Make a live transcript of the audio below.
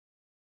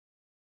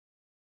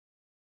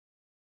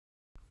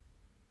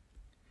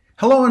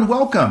Hello and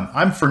welcome.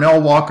 I'm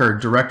Fernell Walker,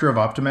 Director of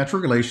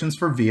Optometric Relations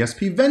for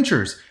VSP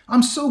Ventures.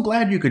 I'm so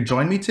glad you could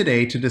join me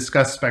today to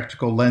discuss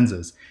spectacle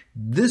lenses.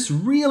 This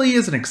really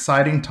is an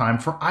exciting time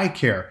for eye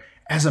care.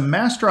 As a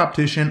master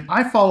optician,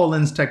 I follow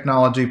lens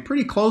technology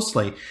pretty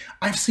closely.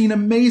 I've seen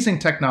amazing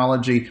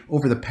technology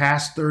over the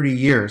past 30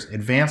 years,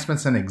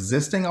 advancements in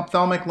existing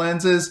ophthalmic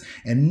lenses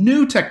and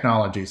new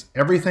technologies,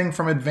 everything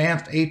from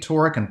advanced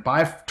atoric and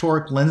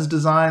bitoric lens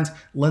designs,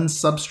 lens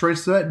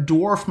substrates to that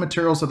dwarf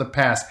materials of the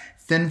past,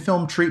 thin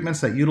film treatments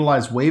that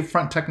utilize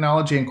wavefront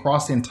technology and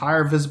cross the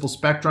entire visible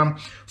spectrum,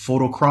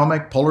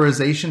 photochromic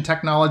polarization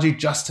technology,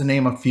 just to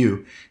name a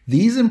few.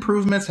 These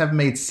improvements have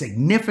made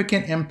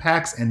significant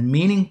impacts and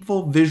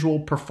meaningful visual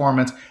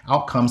performance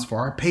outcomes for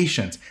our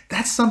patients.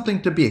 That's something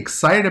to be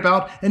excited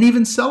about and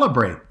even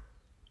celebrate.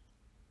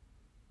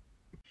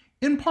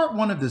 In part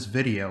one of this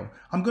video,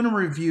 I'm going to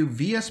review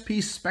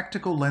VSP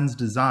Spectacle Lens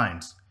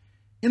designs.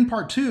 In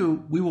part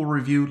two, we will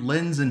review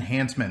lens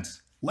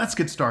enhancements. Let's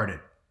get started.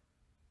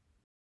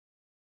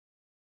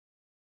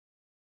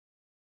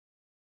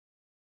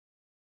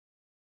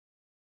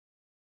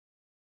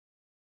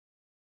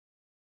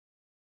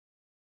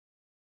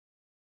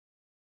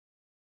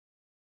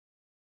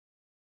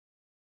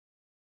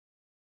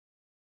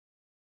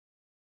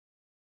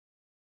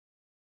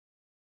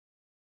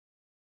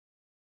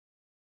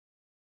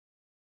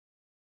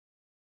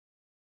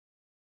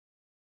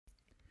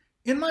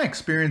 In my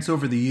experience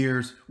over the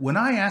years, when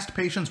I asked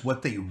patients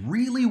what they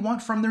really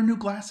want from their new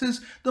glasses,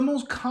 the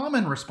most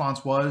common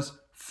response was,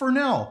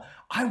 "Fernell,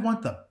 I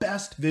want the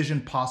best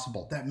vision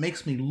possible that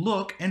makes me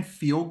look and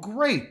feel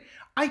great."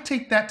 I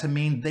take that to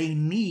mean they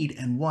need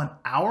and want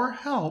our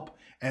help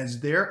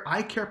as their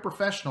eye care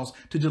professionals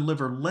to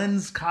deliver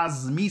lens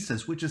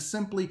cosmesis, which is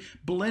simply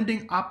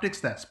blending optics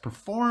that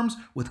performs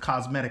with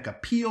cosmetic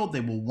appeal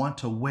they will want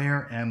to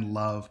wear and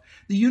love.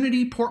 The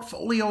Unity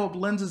portfolio of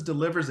lenses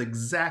delivers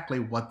exactly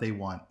what they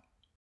want.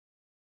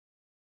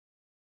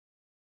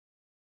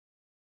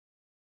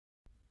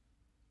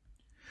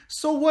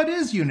 So what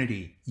is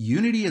Unity?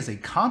 Unity is a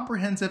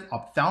comprehensive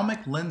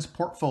ophthalmic lens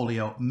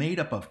portfolio made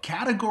up of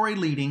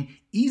category-leading,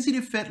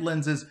 easy-to-fit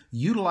lenses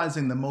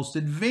utilizing the most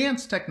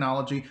advanced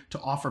technology to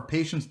offer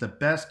patients the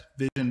best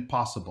vision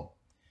possible.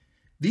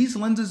 These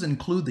lenses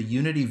include the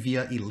Unity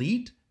Via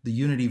Elite, the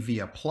Unity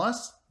Via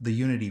Plus, the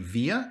Unity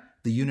Via,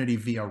 the Unity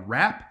Via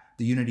Wrap,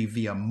 the Unity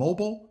Via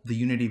Mobile, the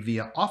Unity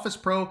Via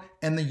OFFICEPRO,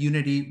 and the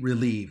Unity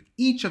Relieve.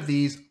 Each of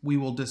these we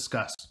will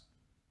discuss.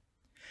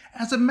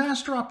 As a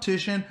master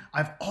optician,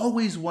 I've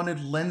always wanted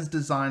lens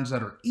designs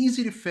that are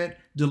easy to fit,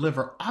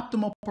 deliver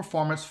optimal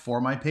performance for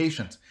my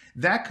patients,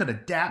 that could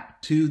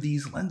adapt to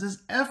these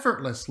lenses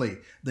effortlessly.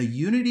 The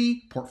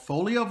Unity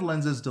portfolio of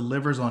lenses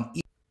delivers on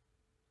each.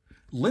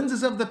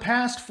 Lenses of the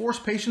past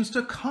forced patients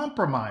to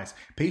compromise.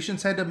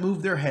 Patients had to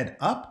move their head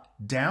up,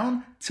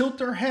 down, tilt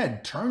their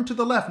head, turn to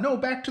the left, no,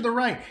 back to the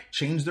right,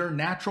 change their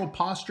natural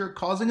posture,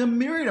 causing a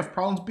myriad of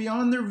problems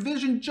beyond their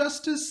vision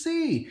just to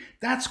see.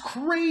 That's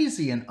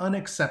crazy and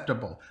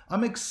unacceptable.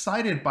 I'm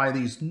excited by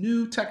these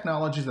new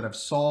technologies that have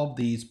solved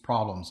these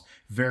problems.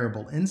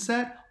 Variable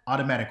INSET,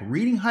 automatic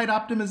reading height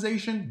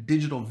optimization,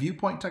 digital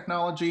viewpoint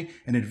technology,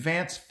 and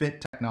advanced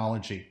fit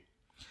technology.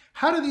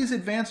 How do these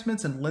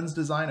advancements in lens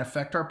design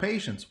affect our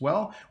patients?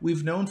 Well,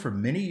 we've known for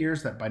many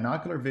years that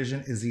binocular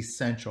vision is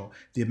essential.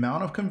 The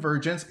amount of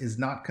convergence is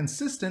not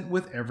consistent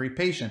with every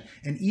patient,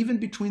 and even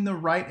between the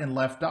right and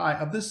left eye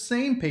of the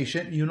same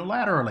patient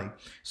unilaterally.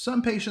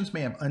 Some patients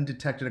may have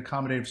undetected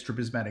accommodative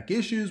strabismatic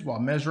issues while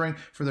measuring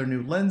for their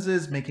new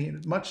lenses, making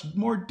it much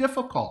more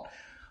difficult,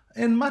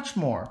 and much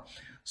more.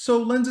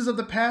 So lenses of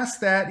the past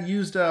that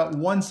used a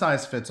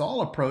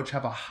one-size-fits-all approach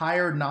have a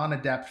higher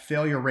non-adapt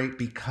failure rate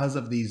because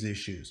of these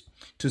issues.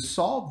 To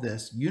solve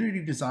this,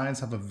 Unity designs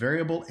have a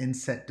variable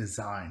inset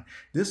design.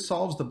 This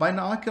solves the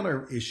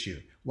binocular issue,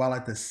 while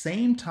at the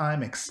same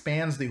time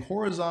expands the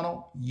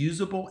horizontal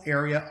usable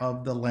area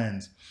of the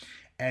lens.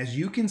 As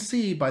you can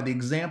see by the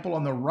example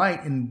on the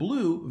right in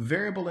blue,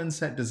 variable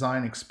inset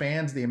design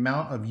expands the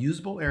amount of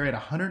usable area at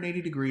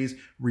 180 degrees,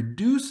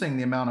 reducing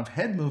the amount of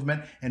head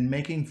movement and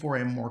making for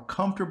a more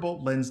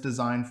comfortable lens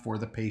design for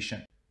the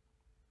patient.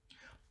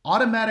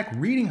 Automatic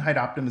reading height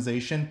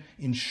optimization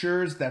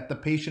ensures that the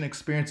patient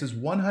experiences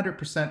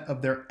 100%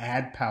 of their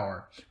add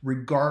power,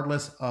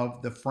 regardless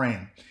of the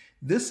frame.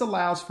 This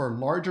allows for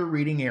larger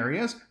reading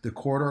areas. The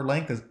corridor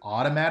length is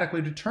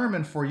automatically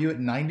determined for you at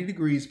 90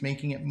 degrees,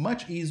 making it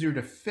much easier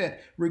to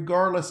fit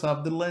regardless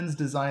of the lens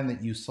design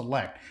that you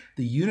select.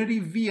 The Unity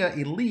Via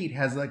Elite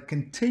has a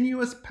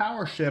continuous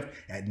power shift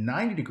at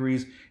 90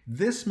 degrees.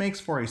 This makes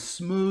for a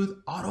smooth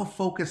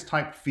autofocus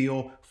type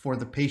feel for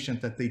the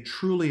patient that they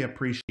truly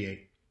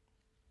appreciate.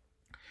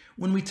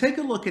 When we take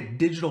a look at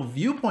digital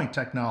viewpoint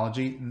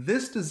technology,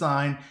 this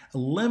design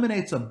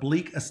eliminates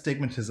oblique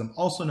astigmatism,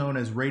 also known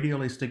as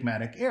radial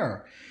astigmatic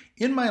error.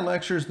 In my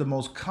lectures, the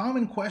most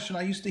common question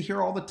I used to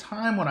hear all the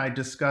time when I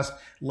discuss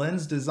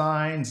lens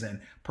designs and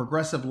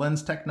progressive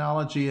lens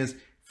technology is,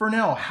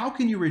 Fernell, how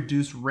can you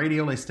reduce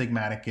radial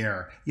astigmatic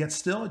error, yet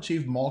still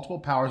achieve multiple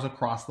powers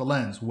across the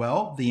lens?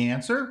 Well, the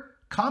answer?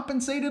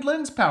 compensated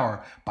lens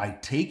power by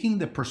taking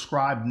the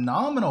prescribed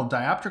nominal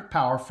dioptric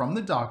power from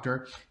the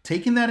doctor,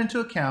 taking that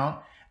into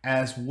account,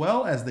 as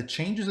well as the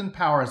changes in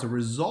power as a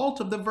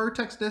result of the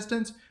vertex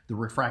distance, the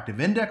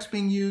refractive index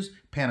being used,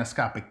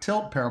 panoscopic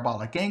tilt,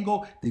 parabolic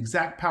angle, the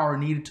exact power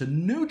needed to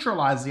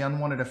neutralize the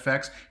unwanted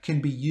effects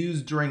can be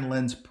used during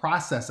lens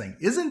processing.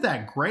 Isn't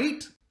that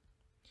great?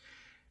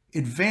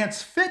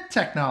 Advanced fit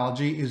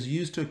technology is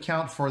used to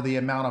account for the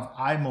amount of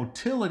eye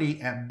motility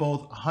at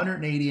both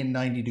 180 and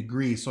 90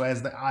 degrees. So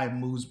as the eye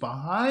moves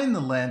behind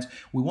the lens,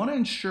 we want to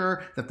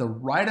ensure that the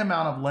right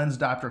amount of lens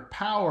dioptric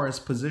power is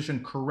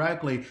positioned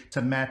correctly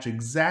to match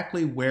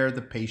exactly where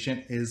the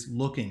patient is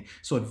looking.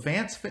 So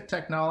advanced fit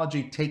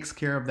technology takes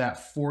care of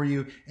that for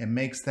you and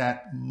makes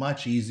that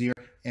much easier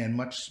and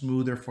much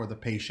smoother for the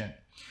patient.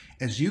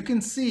 As you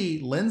can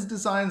see, lens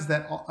designs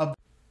that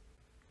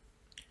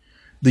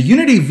the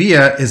Unity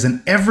Via is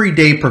an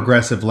everyday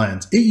progressive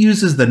lens. It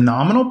uses the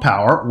nominal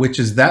power, which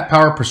is that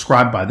power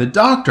prescribed by the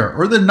doctor,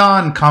 or the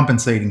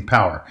non-compensating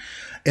power.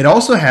 It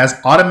also has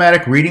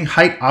automatic reading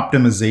height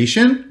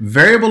optimization.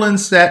 Variable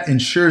INSET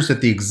ensures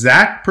that the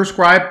exact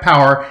prescribed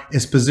power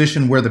is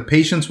positioned where the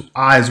patient's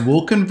eyes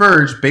will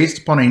converge based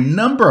upon a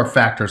number of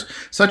factors,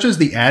 such as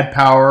the add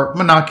power,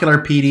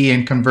 monocular PD,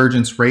 and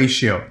convergence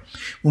ratio.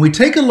 When we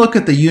take a look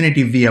at the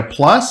Unity Via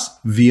Plus,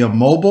 Via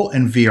Mobile,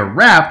 and Via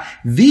Wrap,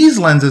 these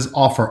lenses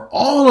offer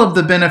all of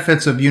the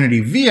benefits of Unity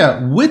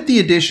Via with the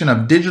addition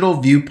of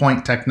digital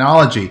viewpoint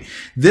technology.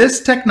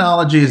 This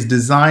technology is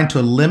designed to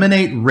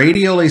eliminate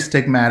radial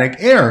astigmatic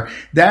error.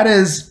 That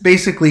is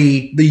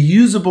basically the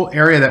usable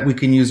area that we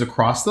can use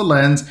across the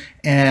lens,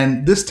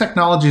 and this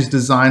technology is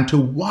designed to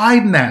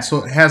widen that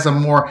so it has a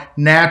more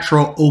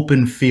natural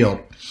open field.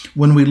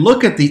 When we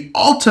look at the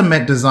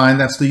ultimate design,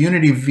 that's the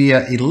Unity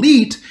Via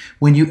Elite,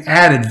 when you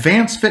add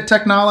advanced fit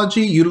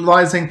technology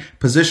utilizing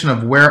position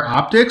of wear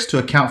optics to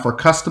account for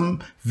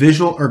custom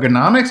visual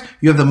ergonomics,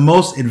 you have the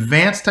most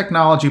advanced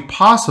technology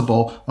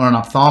possible on an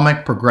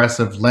ophthalmic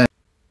progressive lens.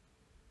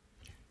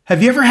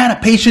 Have you ever had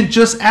a patient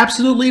just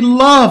absolutely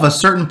love a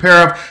certain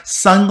pair of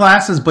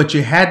sunglasses, but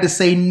you had to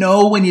say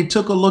no when you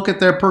took a look at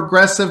their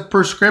progressive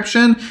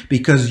prescription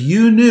because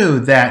you knew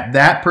that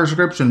that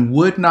prescription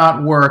would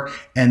not work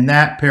and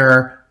that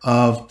pair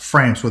of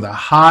frames with a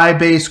high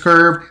base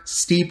curve,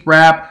 steep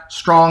wrap,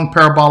 strong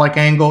parabolic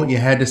angle, you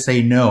had to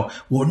say no.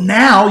 Well,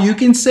 now you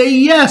can say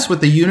yes with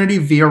the Unity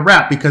Via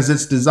Wrap because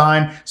it's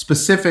designed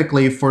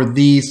specifically for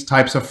these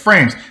types of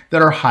frames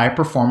that are high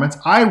performance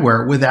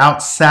eyewear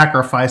without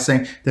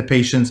sacrificing the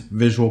patient's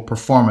visual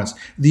performance.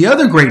 The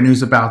other great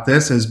news about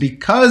this is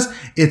because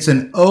it's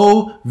an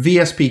O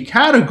VSP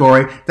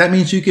category, that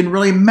means you can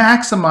really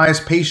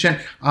maximize patient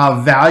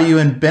value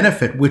and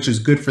benefit, which is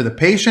good for the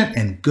patient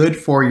and good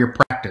for your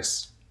practice.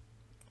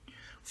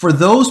 For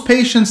those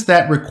patients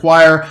that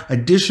require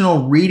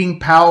additional reading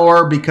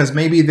power because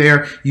maybe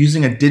they're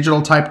using a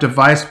digital type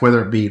device,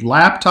 whether it be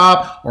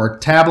laptop or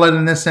tablet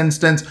in this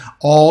instance,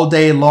 all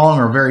day long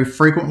or very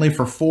frequently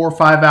for 4 or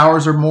 5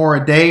 hours or more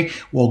a day,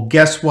 well,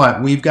 guess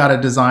what? We've got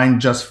a design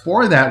just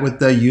for that with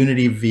the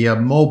Unity Via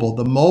Mobile.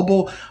 The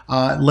mobile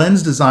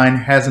lens design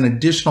has an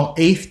additional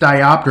 1/8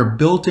 diopter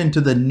built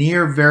into the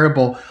near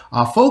variable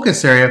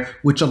focus area,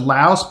 which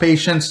allows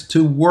patients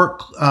to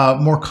work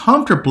more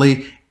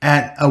comfortably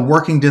at a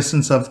working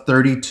distance of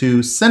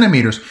 32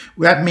 centimeters.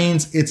 That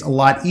means it's a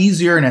lot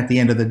easier, and at the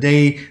end of the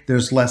day,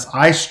 there's less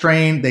eye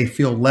strain. They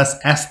feel less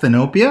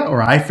asthenopia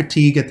or eye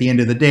fatigue at the end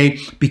of the day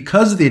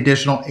because of the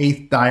additional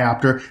 1/8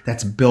 diopter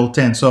that's built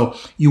in. So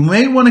you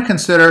may want to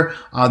consider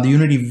the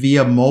Unity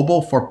Via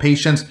Mobile for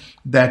patients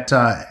that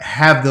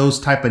have those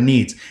type of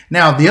needs.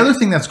 Now, the other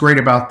thing that's great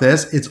about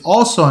this, it's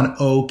also an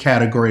O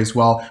category as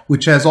well,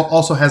 which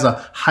also has a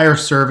higher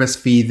service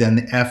fee than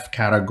the F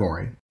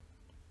category.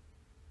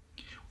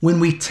 When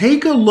we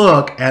take a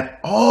look at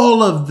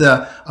all of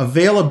the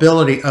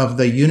availability of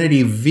the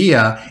Unity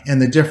Via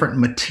and the different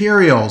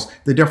materials,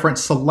 the different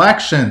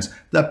selections,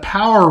 the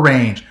power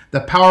range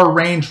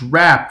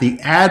wrap, the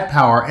add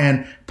power,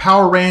 and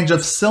power range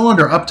of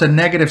cylinder up to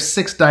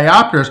 -6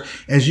 diopters,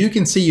 as you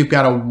can see, you've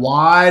got a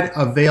wide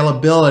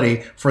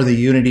availability for the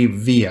Unity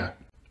Via.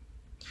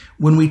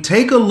 When we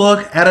take a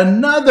look at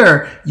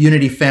another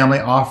Unity family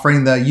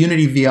offering, the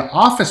Unity Via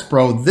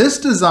OFFICEPRO, this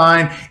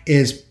design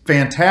is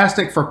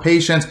fantastic for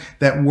patients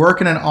that work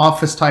in an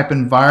office type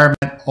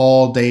environment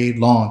all day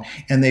long.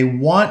 And they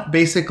want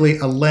basically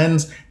a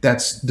lens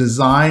that's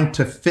designed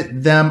to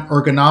fit them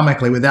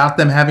ergonomically without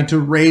them having to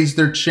raise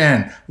their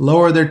chin,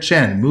 lower their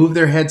chin, move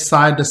their head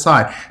side to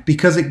side,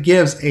 because it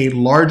gives a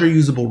larger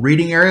usable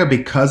reading area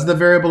because of the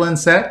variable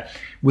INSET.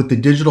 With the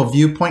digital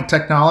viewpoint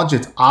technology,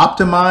 it's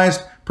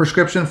optimized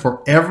prescription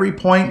for every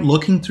point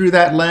looking through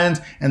that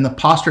lens, and the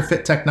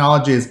POSTUREFIT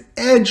technology is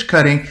edge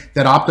cutting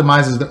that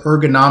optimizes the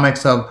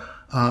ergonomics of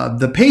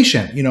the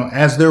patient,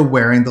 as they're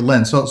wearing the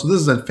lens. So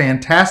this is a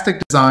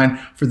fantastic design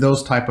for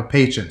those type of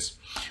patients.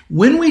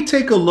 When we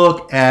take a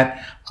look at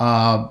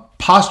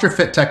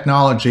POSTUREFIT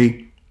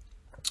technology,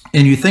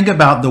 and you think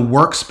about the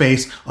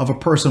workspace of a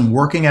person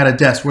working at a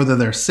desk, whether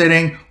they're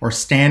sitting or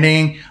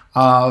standing,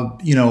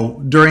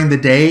 during the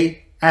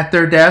day at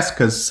their desk,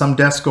 because some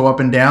desks go up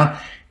and down.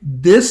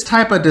 This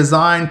type of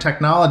design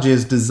technology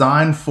is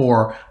designed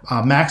for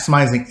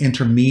maximizing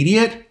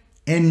intermediate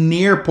and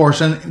near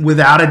portion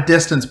without a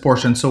distance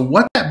portion. So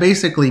what that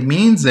basically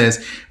means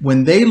is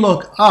when they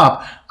look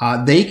up,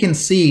 they can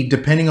see,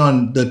 depending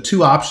on the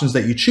two options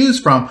that you choose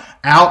from,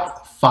 out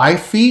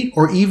 5 feet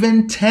or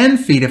even 10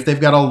 feet if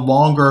they've got a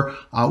longer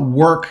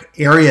work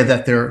area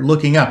that they're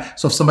looking up.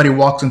 So if somebody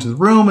walks into the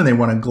room and they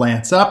want to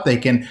glance up, they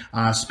can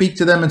speak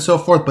to them and so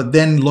forth, but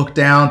then look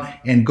down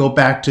and go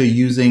back to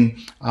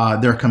using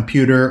their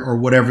computer or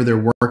whatever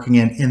they're working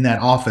in that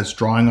office,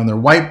 drawing on their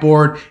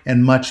whiteboard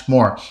and much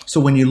more. So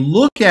when you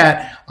look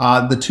at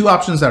the two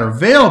options that are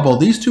available,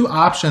 these two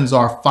options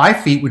are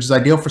 5 feet, which is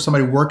ideal for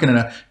somebody working in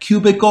a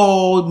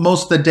cubicle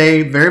most of the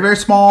day, very, very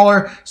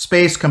smaller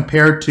space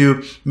compared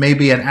to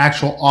maybe an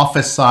actual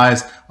office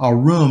size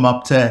room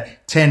up to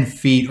 10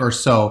 feet or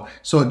so.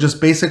 So it just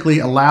basically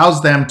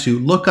allows them to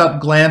look up,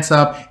 glance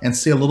up, and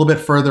see a little bit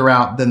further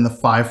out than the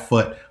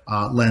 5-foot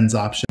lens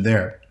option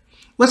there.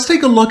 Let's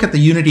take a look at the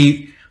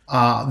Unity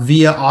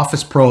via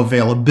OFFICEPRO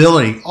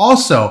availability.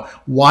 Also,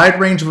 wide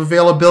range of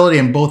availability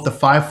in both the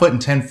 5-foot and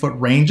 10-foot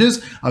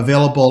ranges,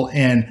 available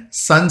in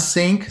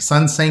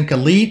SunSync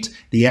Elite,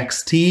 the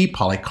XT,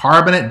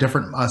 polycarbonate,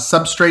 different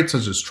substrates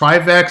such as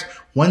Trivex,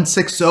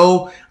 160,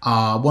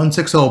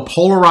 160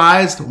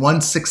 polarized,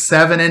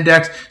 167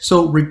 index.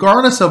 So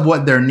regardless of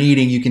what they're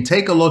needing, you can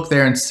take a look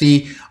there and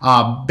see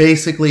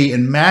basically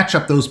and match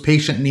up those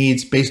patient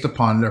needs based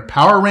upon their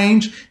power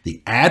range,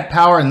 the add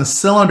power, and the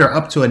cylinder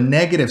up to a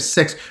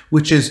 -6,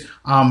 which is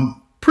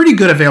pretty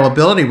good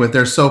availability with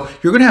there. So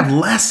you're going to have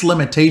less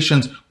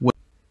limitations with.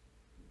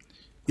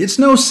 It's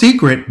no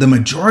secret the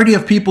majority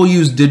of people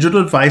use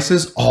digital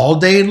devices all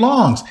day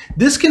long.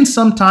 This can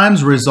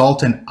sometimes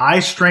result in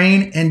eye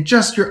strain and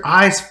just your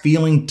eyes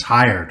feeling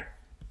tired.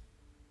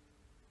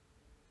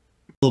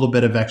 A little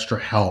bit of extra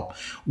help.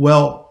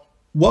 Well,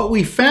 what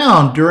we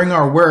found during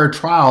our wearer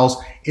trials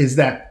is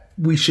that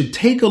we should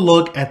take a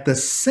look at the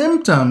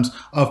symptoms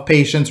of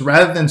patients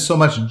rather than so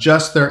much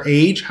just their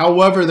age.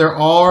 However, there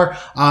are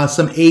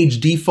some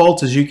age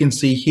defaults, as you can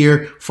see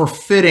here, for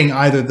fitting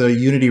either the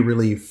Unity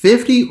Relieve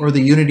 50 or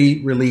the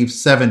Unity Relieve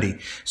 70.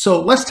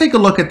 So let's take a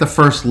look at the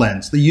first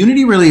lens. The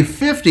Unity Relieve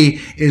 50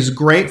 is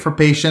great for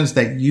patients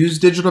that use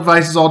digital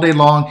devices all day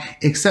long,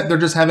 except they're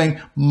just having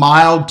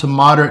mild to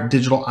moderate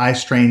digital eye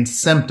strain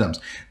symptoms.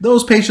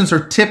 Those patients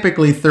are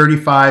typically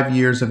 35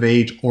 years of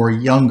age or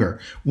younger.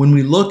 When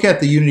we look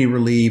at the Unity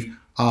Relieve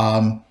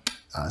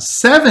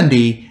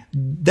 70,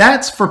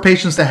 that's for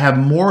patients that have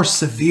more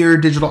severe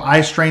digital eye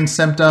strain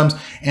symptoms,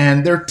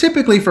 and they're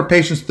typically for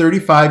patients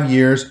 35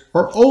 years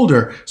or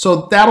older.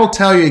 So that'll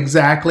tell you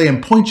exactly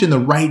and point you in the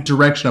right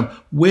direction of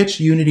which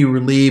Unity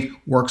Relieve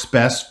works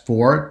best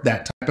for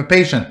that type of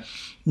patient.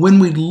 When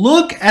we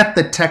look at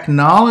the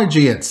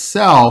technology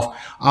itself,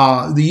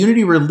 the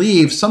Unity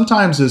Relieve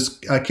sometimes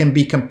can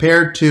be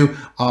compared to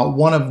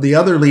one of the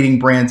other leading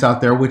brands out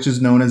there, which is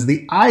known as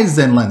the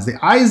iZen lens. The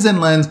iZen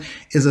lens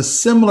is a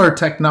similar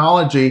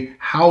technology.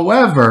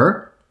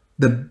 However,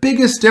 the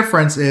biggest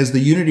difference is the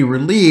Unity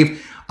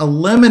Relieve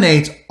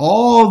eliminates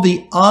all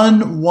the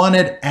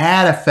unwanted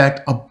add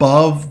effect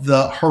above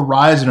the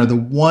horizon, or the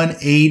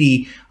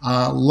 180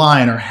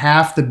 line, or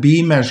half the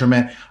B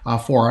measurement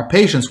for our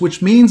patients,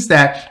 which means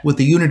that with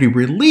the Unity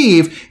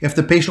Relieve, if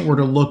the patient were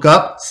to look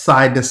up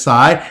side to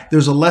side,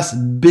 there's a less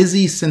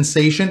busy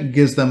sensation. It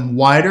gives them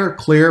wider,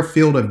 clear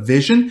field of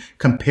vision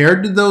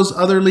compared to those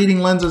other leading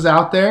lenses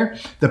out there.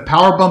 The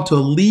power bump to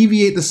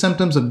alleviate the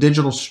symptoms of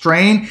digital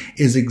strain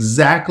is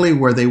exactly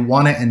where they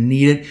want it and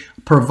need it,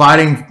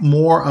 providing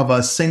more of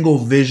a single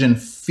vision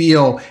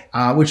feel,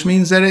 which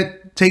means that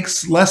it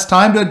takes less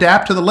time to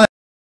adapt to the lens.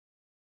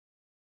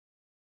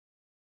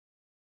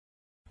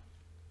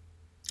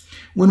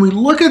 When we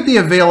look at the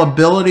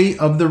availability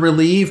of the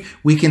Relieve,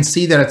 we can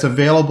see that it's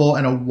available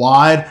in a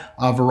wide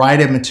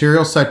variety of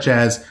materials such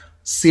as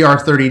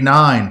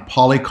CR39,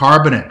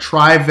 polycarbonate,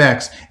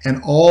 Trivex,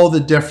 and all the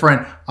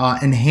different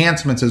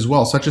enhancements as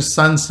well, such as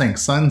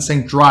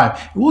SunSync Drive.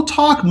 We'll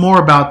talk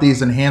more about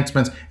these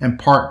enhancements in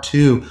part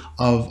 2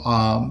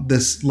 of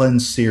this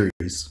lens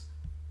series.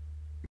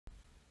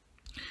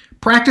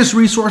 Practice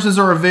resources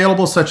are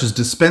available such as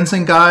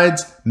dispensing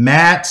guides,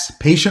 mats,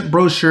 patient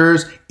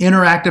brochures,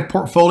 interactive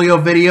portfolio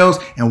videos,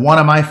 and one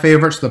of my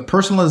favorites, the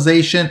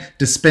personalization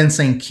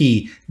dispensing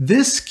key.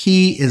 This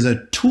key is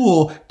a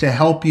tool to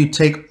help you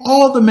take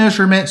all the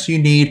measurements you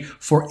need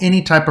for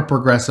any type of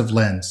progressive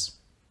lens.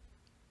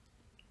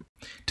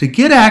 To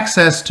get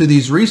access to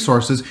these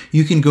resources,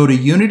 you can go to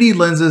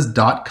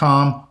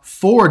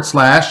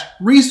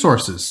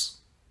unitylenses.com/resources.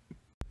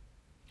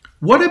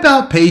 What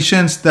about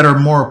patients that are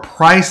more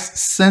price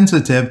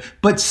sensitive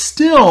but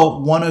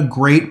still want a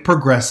great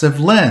progressive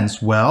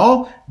lens?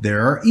 Well,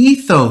 there are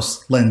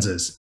ETHOS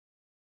lenses.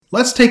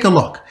 Let's take a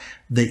look.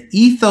 the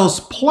ETHOS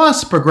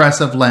Plus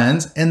progressive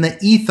lens and the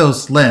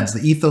ETHOS lens.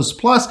 The ETHOS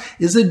Plus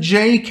is a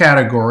J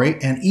category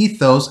and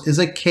ETHOS is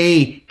a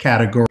K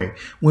category.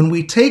 When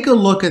we take a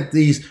look at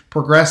these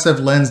progressive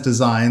lens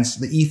designs,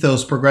 the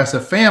ETHOS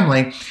progressive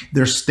family,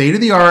 they're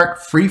state-of-the-art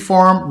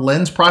freeform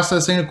lens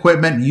processing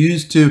equipment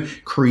used to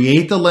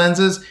create the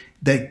lenses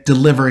that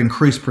deliver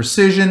increased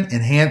precision,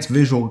 enhanced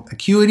visual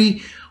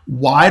acuity,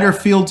 wider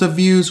fields of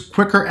views,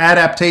 quicker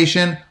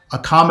adaptation,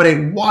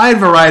 accommodate wide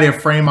variety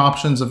of frame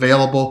options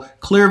available,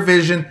 clear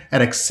vision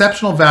at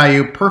exceptional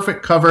value,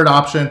 perfect covered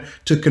option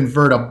to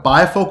convert a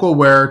bifocal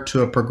wearer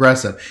to a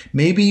progressive.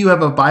 Maybe you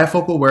have a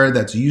bifocal wearer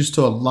that's used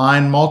to a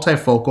line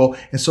multifocal,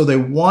 and so they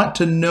want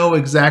to know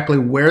exactly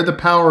where the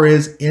power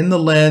is in the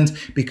lens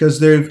because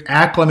they've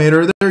acclimated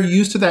or they're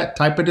used to that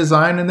type of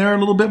design and they're a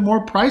little bit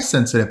more price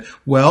sensitive.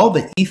 Well,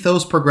 the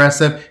ETHOS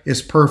progressive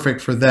is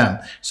perfect for them.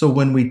 So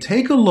when we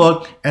take a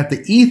look at the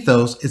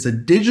ETHOS, it's a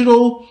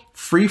digital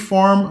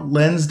freeform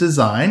lens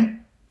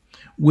design,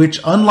 which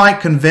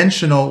unlike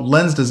conventional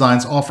lens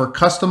designs offer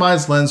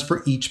customized lens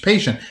for each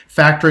patient,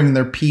 factoring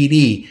their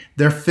PD,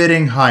 their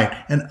fitting height,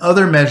 and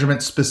other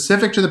measurements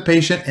specific to the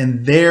patient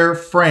and their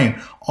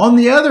frame. On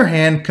the other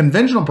hand,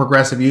 conventional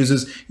progressive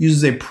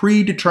uses a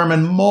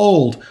predetermined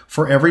mold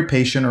for every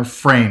patient or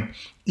frame.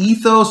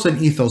 ETHOS and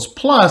ETHOS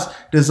Plus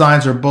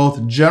designs are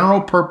both general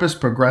purpose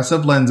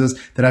progressive lenses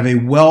that have a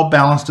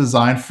well-balanced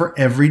design for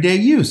everyday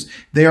use.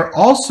 They are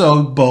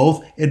also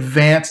both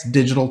advanced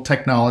digital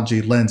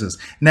technology lenses.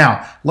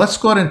 Now, let's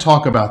go ahead and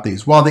talk about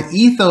these. While the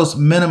ETHOS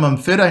minimum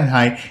fitting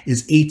height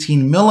is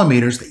 18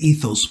 millimeters, the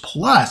ETHOS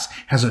Plus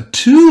has a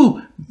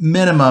 2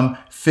 minimum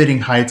fitting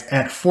heights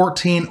at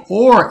 14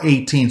 or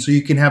 18. So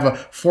you can have a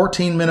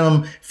 14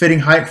 minimum fitting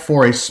height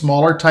for a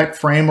smaller type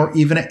frame or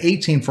even an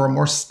 18 for a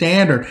more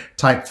standard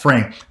type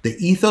frame. The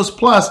ETHOS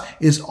Plus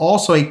is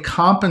also a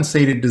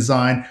compensated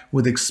design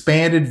with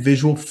expanded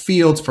visual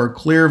fields for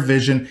clear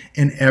vision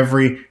in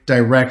every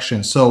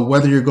direction. So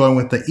whether you're going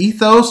with the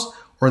ETHOS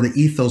or the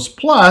ETHOS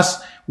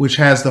Plus, which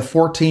has the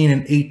 14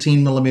 and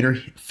 18 millimeter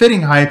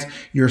fitting heights,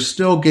 you're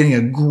still getting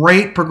a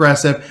great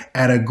progressive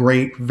at a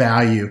great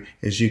value,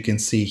 as you can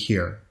see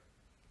here.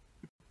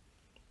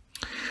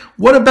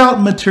 What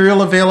about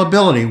material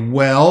availability?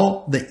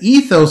 Well, the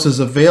ETHOS is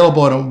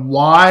available at a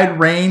wide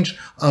range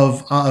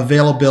of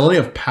availability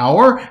of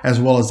power, as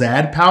well as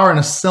add power, and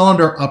a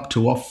cylinder up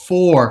to a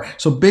 4.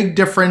 So big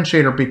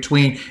differentiator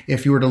between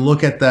if you were to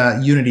look at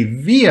the Unity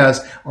Vias,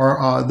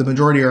 or the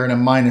majority are in a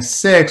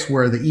 -6,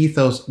 where the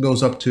ETHOS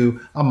goes up to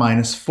a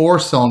 -4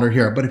 cylinder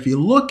here. But if you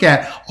look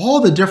at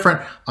all the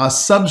different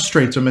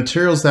substrates or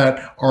materials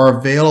that are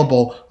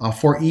available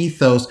for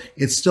ETHOS,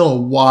 it's still a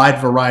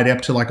wide variety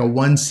up to like a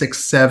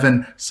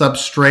 167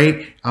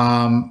 substrate,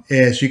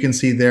 as you can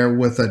see there,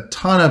 with a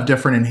ton of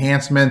different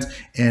enhancements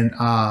and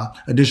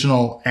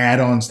additional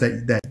add-ons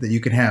that you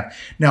can have.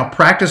 Now,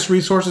 practice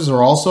resources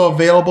are also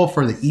available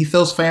for the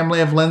ETHOS family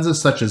of lenses,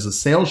 such as a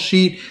sales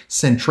sheet,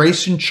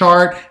 centration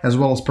chart, as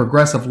well as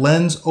progressive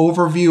lens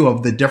overview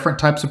of the different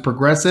types of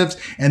progressives,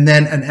 and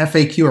then an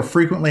FAQ, or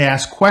frequently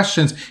asked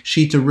questions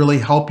sheet, to really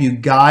help you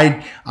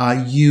guide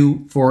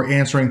you for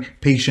answering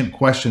patient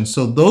questions.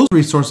 So those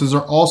resources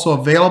are also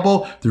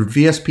available through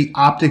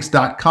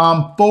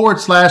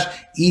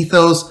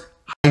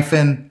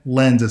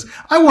VSPoptics.com/ETHOS-lenses.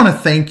 I want to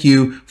thank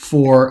you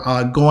for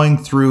going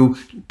through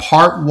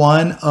part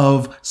 1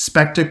 of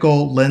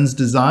spectacle lens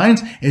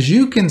designs. As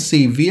you can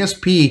see,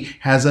 VSP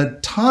has a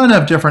ton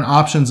of different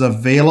options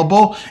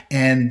available,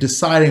 and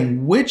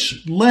deciding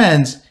which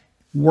lens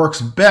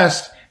works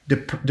best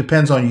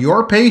depends on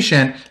your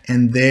patient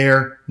and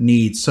their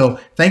needs. So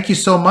thank you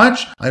so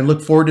much. I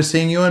look forward to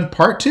seeing you in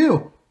part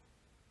 2.